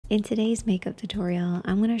In today's makeup tutorial,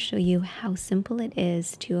 I'm going to show you how simple it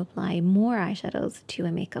is to apply more eyeshadows to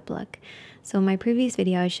a makeup look. So in my previous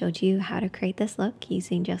video, I showed you how to create this look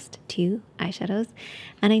using just 2 eyeshadows.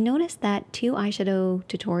 And I noticed that 2 eyeshadow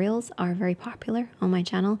tutorials are very popular on my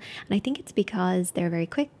channel. And I think it's because they're very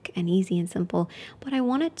quick and easy and simple. But I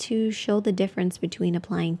wanted to show the difference between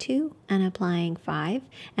applying 2 and applying 5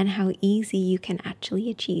 and how easy you can actually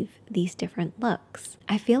achieve these different looks.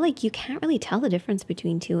 I feel like you can't really tell the difference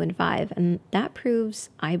between 2 and 5, and that proves,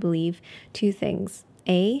 I believe, 2 things.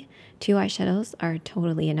 A, 2 eyeshadows are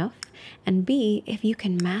totally enough, and B, if you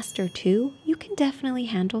can master 2, you can definitely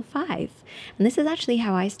handle 5. And this is actually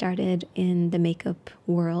how I started in the makeup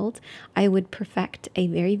world. I would perfect a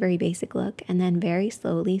very, very basic look and then very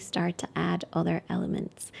slowly start to add other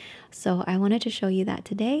elements. So I wanted to show you that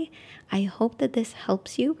today. I hope that this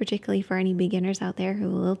helps you, particularly for any beginners out there who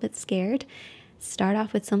are a little bit scared. Start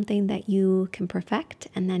off with something that you can perfect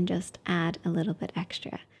and then just add a little bit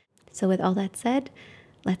extra. So with all that said,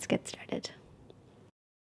 let's get started.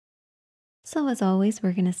 So as always,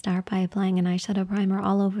 we're going to start by applying an eyeshadow primer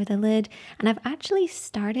all over the lid. And I've actually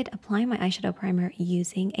started applying my eyeshadow primer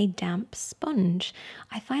using a damp sponge.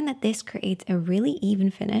 I find that this creates a really even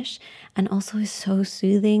finish and also is so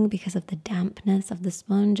soothing because of the dampness of the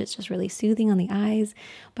sponge. It's just really soothing on the eyes.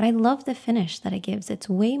 But I love the finish that it gives. It's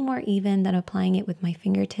way more even than applying it with my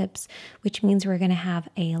fingertips, which means we're going to have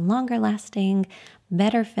a longer lasting,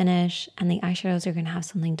 better finish, and the eyeshadows are going to have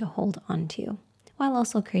something to hold on to, while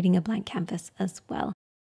also creating a blank canvas as well.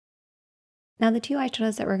 Now the 2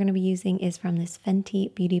 eyeshadows that we're going to be using is from this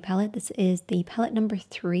Fenty Beauty palette. This is the palette number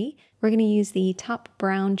 3. We're going to use the top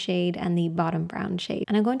brown shade and the bottom brown shade.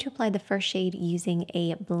 And I'm going to apply the first shade using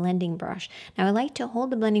a blending brush. Now I like to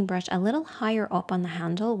hold the blending brush a little higher up on the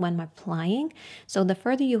handle when I'm applying. So the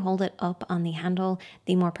further you hold it up on the handle,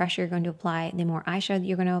 the more pressure you're going to apply, the more eyeshadow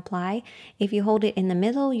you're going to apply. If you hold it in the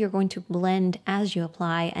middle, you're going to blend as you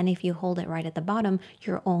apply. And if you hold it right at the bottom,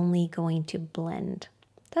 you're only going to blend.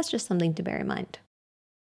 That's just something to bear in mind.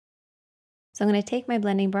 So I'm going to take my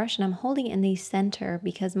blending brush and I'm holding it in the center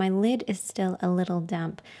because my lid is still a little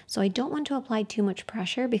damp. So I don't want to apply too much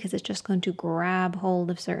pressure because it's just going to grab hold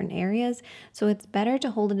of certain areas. So it's better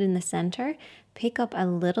to hold it in the center, pick up a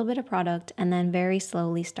little bit of product, and then very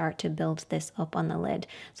slowly start to build this up on the lid.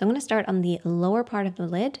 So I'm going to start on the lower part of the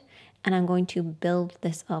lid, and I'm going to build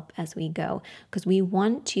this up as we go because we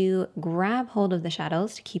want to grab hold of the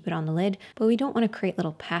shadows to keep it on the lid, but we don't want to create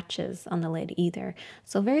little patches on the lid either.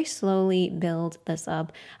 So very slowly build this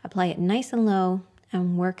up, apply it nice and low,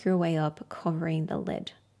 and work your way up, covering the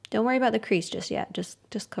lid. Don't worry about the crease just yet, just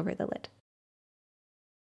cover the lid.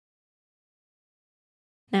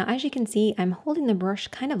 Now, as you can see, I'm holding the brush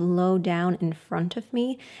kind of low down in front of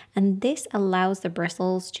me, and this allows the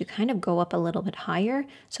bristles to kind of go up a little bit higher,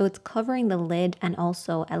 so it's covering the lid and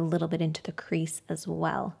also a little bit into the crease as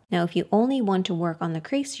well. Now, if you only want to work on the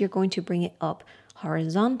crease, you're going to bring it up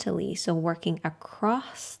horizontally, so working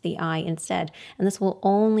across the eye instead, and this will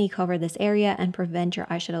only cover this area and prevent your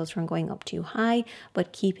eyeshadows from going up too high,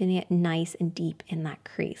 but keeping it nice and deep in that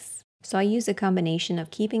crease. So I use a combination of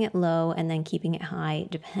keeping it low and then keeping it high,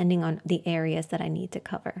 depending on the areas that I need to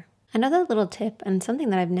cover. Another little tip, and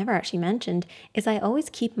something that I've never actually mentioned, is I always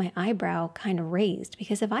keep my eyebrow kind of raised,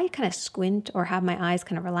 because if I kind of squint or have my eyes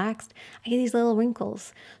kind of relaxed, I get these little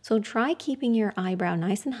wrinkles. So try keeping your eyebrow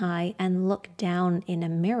nice and high and look down in a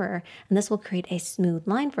mirror, and this will create a smooth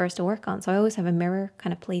line for us to work on. So I always have a mirror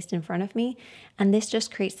kind of placed in front of me, and this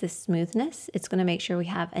just creates this smoothness. It's going to make sure we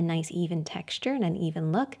have a nice even texture and an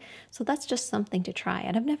even look. So that's just something to try,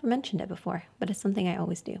 and I've never mentioned it before, but it's something I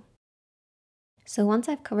always do. So once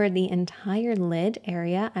I've covered the entire lid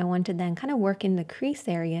area, I want to then kind of work in the crease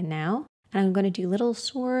area now. And I'm going to do little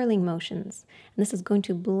swirling motions. And this is going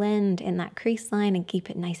to blend in that crease line and keep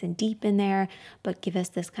it nice and deep in there, but give us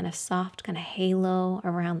this kind of soft kind of halo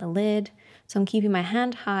around the lid. So I'm keeping my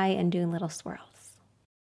hand high and doing little swirls.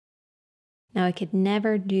 Now I could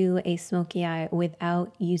never do a smoky eye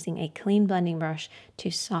without using a clean blending brush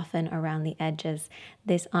to soften around the edges.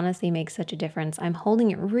 This honestly makes such a difference. I'm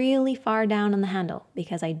holding it really far down on the handle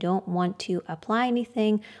because I don't want to apply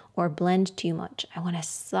anything or blend too much. I want a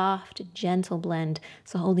soft, gentle blend.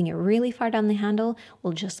 So holding it really far down the handle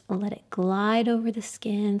will just let it glide over the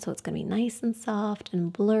skin. So it's going to be nice and soft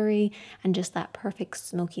and blurry and just that perfect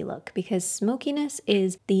smoky look, because smokiness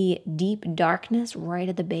is the deep darkness right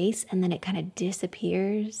at the base and then it kind of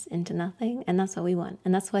disappears into nothing. And that's what we want.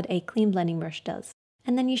 And that's what a clean blending brush does.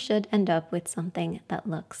 And then you should end up with something that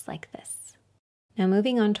looks like this. Now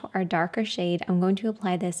moving on to our darker shade, I'm going to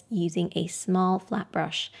apply this using a small flat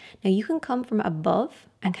brush. Now you can come from above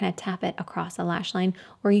and kind of tap it across the lash line,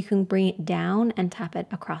 or you can bring it down and tap it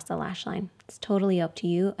across the lash line. It's totally up to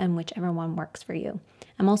you and whichever one works for you.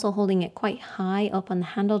 I'm also holding it quite high up on the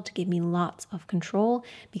handle to give me lots of control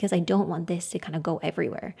because I don't want this to kind of go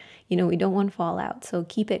everywhere. You know, we don't want fallout. So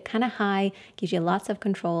keep it kind of high, gives you lots of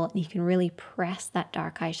control, and you can really press that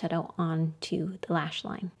dark eyeshadow onto the lash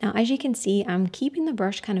line. Now, as you can see, I'm keeping the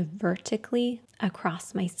brush kind of vertically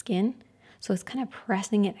across my skin. So it's kind of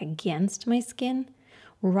pressing it against my skin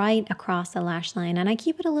right across the lash line, and I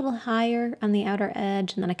keep it a little higher on the outer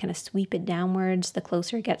edge, and then I kind of sweep it downwards the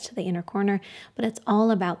closer it gets to the inner corner, but it's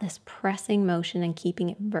all about this pressing motion and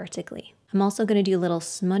keeping it vertically. I'm also going to do little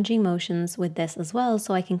smudging motions with this as well,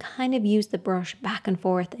 so I can kind of use the brush back and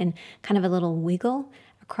forth in kind of a little wiggle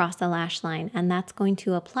across the lash line, and that's going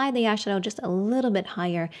to apply the eyeshadow just a little bit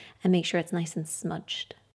higher and make sure it's nice and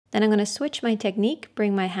smudged. Then I'm going to switch my technique,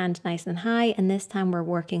 bring my hand nice and high, and this time we're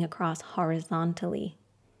working across horizontally.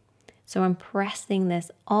 So I'm pressing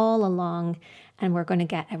this all along, and we're going to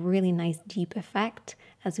get a really nice deep effect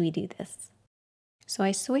as we do this. So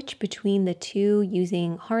I switch between the two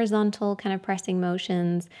using horizontal kind of pressing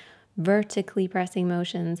motions, vertically pressing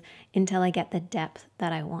motions until I get the depth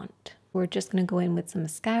that I want. We're just going to go in with some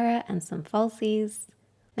mascara and some falsies.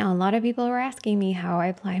 Now, a lot of people are asking me how I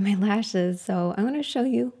apply my lashes, so I'm going to show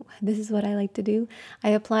you. This is what I like to do. I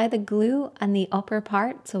apply the glue on the upper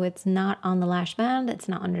part, so it's not on the lash band, it's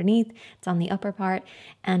not underneath, it's on the upper part,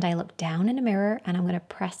 and I look down in a mirror and I'm going to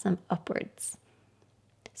press them upwards.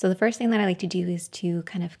 So the first thing that I like to do is to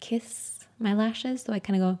kind of kiss my lashes, so I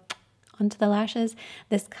kind of go onto the lashes.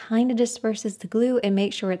 This kind of disperses the glue and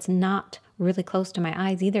makes sure it's not really close to my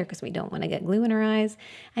eyes either, because we don't want to get glue in our eyes.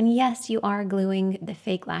 And yes, you are gluing the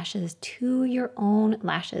fake lashes to your own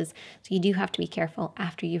lashes, so you do have to be careful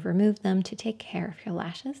after you've removed them to take care of your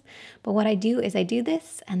lashes. But what I do is I do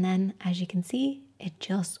this, and then as you can see, it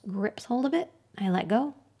just grips hold of it. I let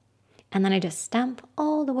go, and then I just stamp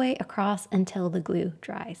all the way across until the glue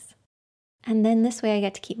dries. And then this way I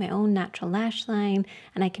get to keep my own natural lash line,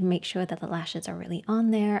 and I can make sure that the lashes are really on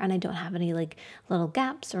there and I don't have any like little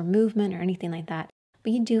gaps or movement or anything like that.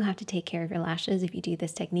 But you do have to take care of your lashes if you do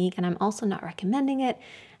this technique, and I'm also not recommending it.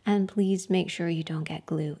 And please make sure you don't get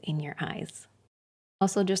glue in your eyes.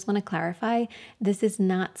 Also, just want to clarify, this is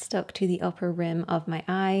not stuck to the upper rim of my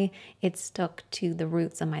eye. It's stuck to the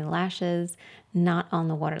roots of my lashes, not on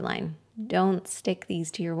the waterline. Don't stick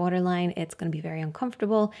these to your waterline. It's going to be very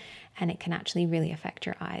uncomfortable and it can actually really affect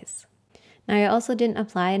your eyes. Now, I also didn't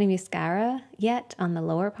apply any mascara yet on the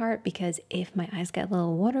lower part because if my eyes get a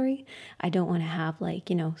little watery, I don't want to have like,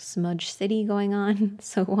 you know, smudge city going on.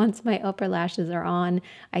 So once my upper lashes are on,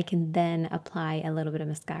 I can then apply a little bit of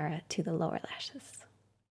mascara to the lower lashes.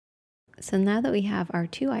 So now that we have our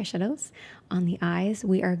two eyeshadows on the eyes,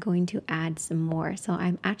 we are going to add some more. So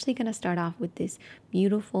I'm actually going to start off with this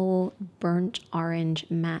beautiful burnt orange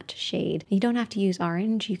matte shade. You don't have to use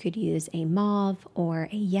orange. You could use a mauve or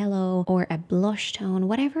a yellow or a blush tone,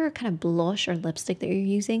 whatever kind of blush or lipstick that you're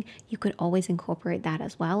using, you could always incorporate that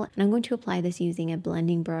as well. And I'm going to apply this using a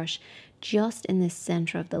blending brush just in the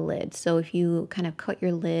center of the lid. So if you kind of cut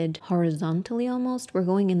your lid horizontally almost, we're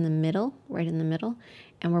going in the middle, right in the middle,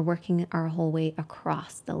 and we're working our whole way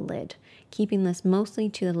across the lid, keeping this mostly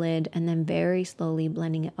to the lid and then very slowly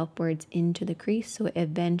blending it upwards into the crease so it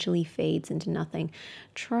eventually fades into nothing.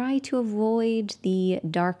 Try to avoid the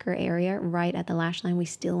darker area right at the lash line. We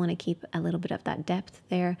still want to keep a little bit of that depth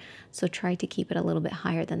there, so try to keep it a little bit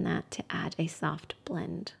higher than that to add a soft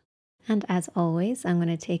blend. And as always, I'm going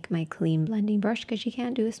to take my clean blending brush because you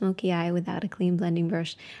can't do a smoky eye without a clean blending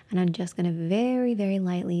brush. And I'm just going to very, very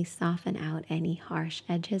lightly soften out any harsh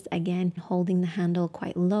edges. Again, holding the handle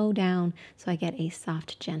quite low down so I get a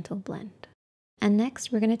soft, gentle blend. And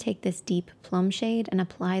next, we're going to take this deep plum shade and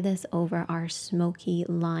apply this over our smoky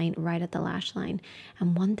line right at the lash line.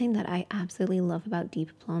 And one thing that I absolutely love about deep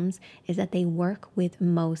plums is that they work with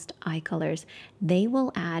most eye colors. They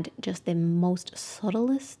will add just the most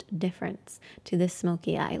subtlest difference to this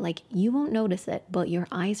smoky eye. Like, you won't notice it, but your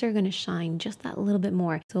eyes are going to shine just that little bit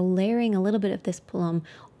more. So layering a little bit of this plum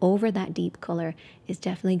over that deep color is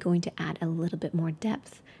definitely going to add a little bit more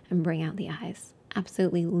depth and bring out the eyes.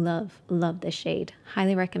 Absolutely love this shade.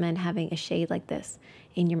 Highly recommend having a shade like this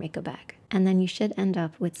in your makeup bag. And then you should end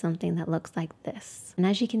up with something that looks like this. And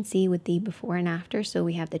as you can see with the before and after, so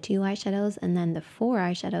we have the 2 eyeshadows and then the 4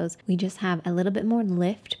 eyeshadows, we just have a little bit more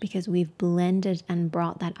lift because we've blended and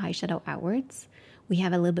brought that eyeshadow outwards. We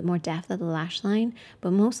have a little bit more depth at the lash line,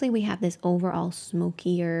 but mostly we have this overall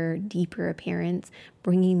smokier, deeper appearance,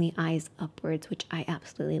 bringing the eyes upwards, which I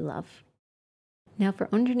absolutely love. Now for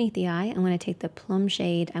underneath the eye, I'm going to take the plum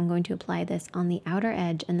shade. I'm going to apply this on the outer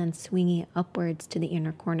edge and then swinging it upwards to the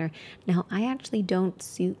inner corner. Now I actually don't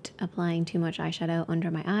suit applying too much eyeshadow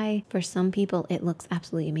under my eye. For some people it looks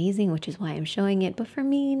absolutely amazing, which is why I'm showing it, but for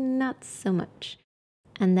me, not so much.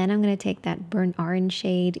 And then I'm going to take that burnt orange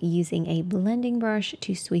shade using a blending brush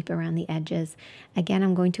to sweep around the edges. Again,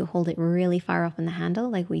 I'm going to hold it really far up on the handle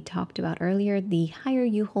like we talked about earlier. The higher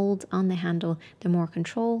you hold on the handle, the more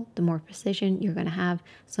control, the more precision you're going to have.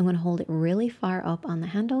 So I'm going to hold it really far up on the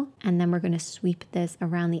handle, and then we're going to sweep this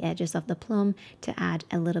around the edges of the plum to add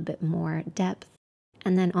a little bit more depth.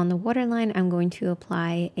 And then on the waterline, I'm going to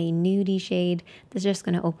apply a nudie shade that's just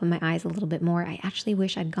going to open my eyes a little bit more. I actually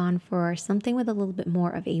wish I'd gone for something with a little bit more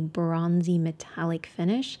of a bronzy metallic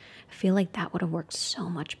finish. I feel like that would have worked so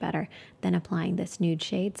much better than applying this nude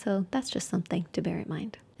shade. So that's just something to bear in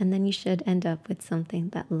mind. And then you should end up with something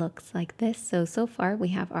that looks like this. So far we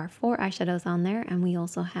have our 4 eyeshadows on there, and we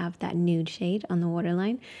also have that nude shade on the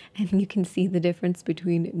waterline. And you can see the difference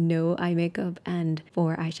between no eye makeup and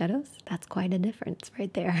 4 eyeshadows. That's quite a difference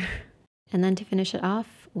right there. And then to finish it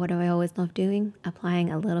off, what do I always love doing? Applying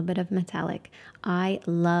a little bit of metallic. I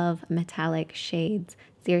love metallic shades.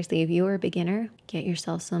 Seriously, if you're a beginner, get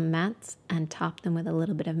yourself some mattes and top them with a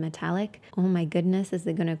little bit of metallic. Oh my goodness, is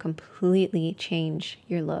it going to completely change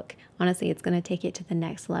your look. Honestly, it's going to take it to the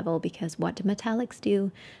next level, because what do metallics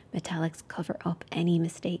do? Metallics cover up any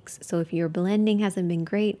mistakes. So if your blending hasn't been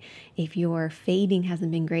great, if your fading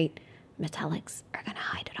hasn't been great, metallics are going to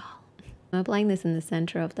hide it all. I'm applying this in the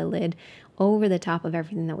center of the lid over the top of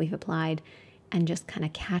everything that we've applied, and just kind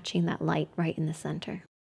of catching that light right in the center.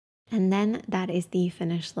 And then that is the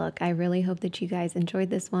finished look. I really hope that you guys enjoyed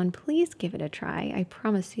this one. Please give it a try. I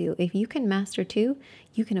promise you, if you can master 2,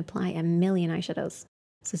 you can apply a million eyeshadows.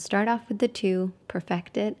 So start off with the 2,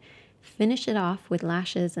 perfect it, finish it off with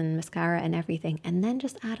lashes and mascara and everything, and then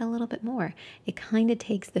just add a little bit more. It kind of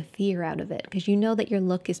takes the fear out of it, because you know that your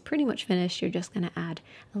look is pretty much finished. You're just going to add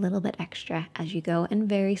a little bit extra as you go and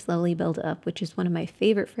very slowly build up, which is one of my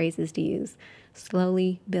favorite phrases to use.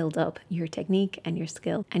 Slowly build up your technique and your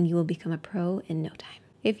skill, and you will become a pro in no time.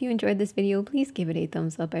 If you enjoyed this video, please give it a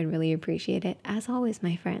thumbs up. I'd really appreciate it. As always,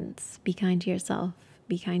 my friends, be kind to yourself,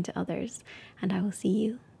 be kind to others, and I will see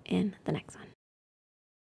you in the next one.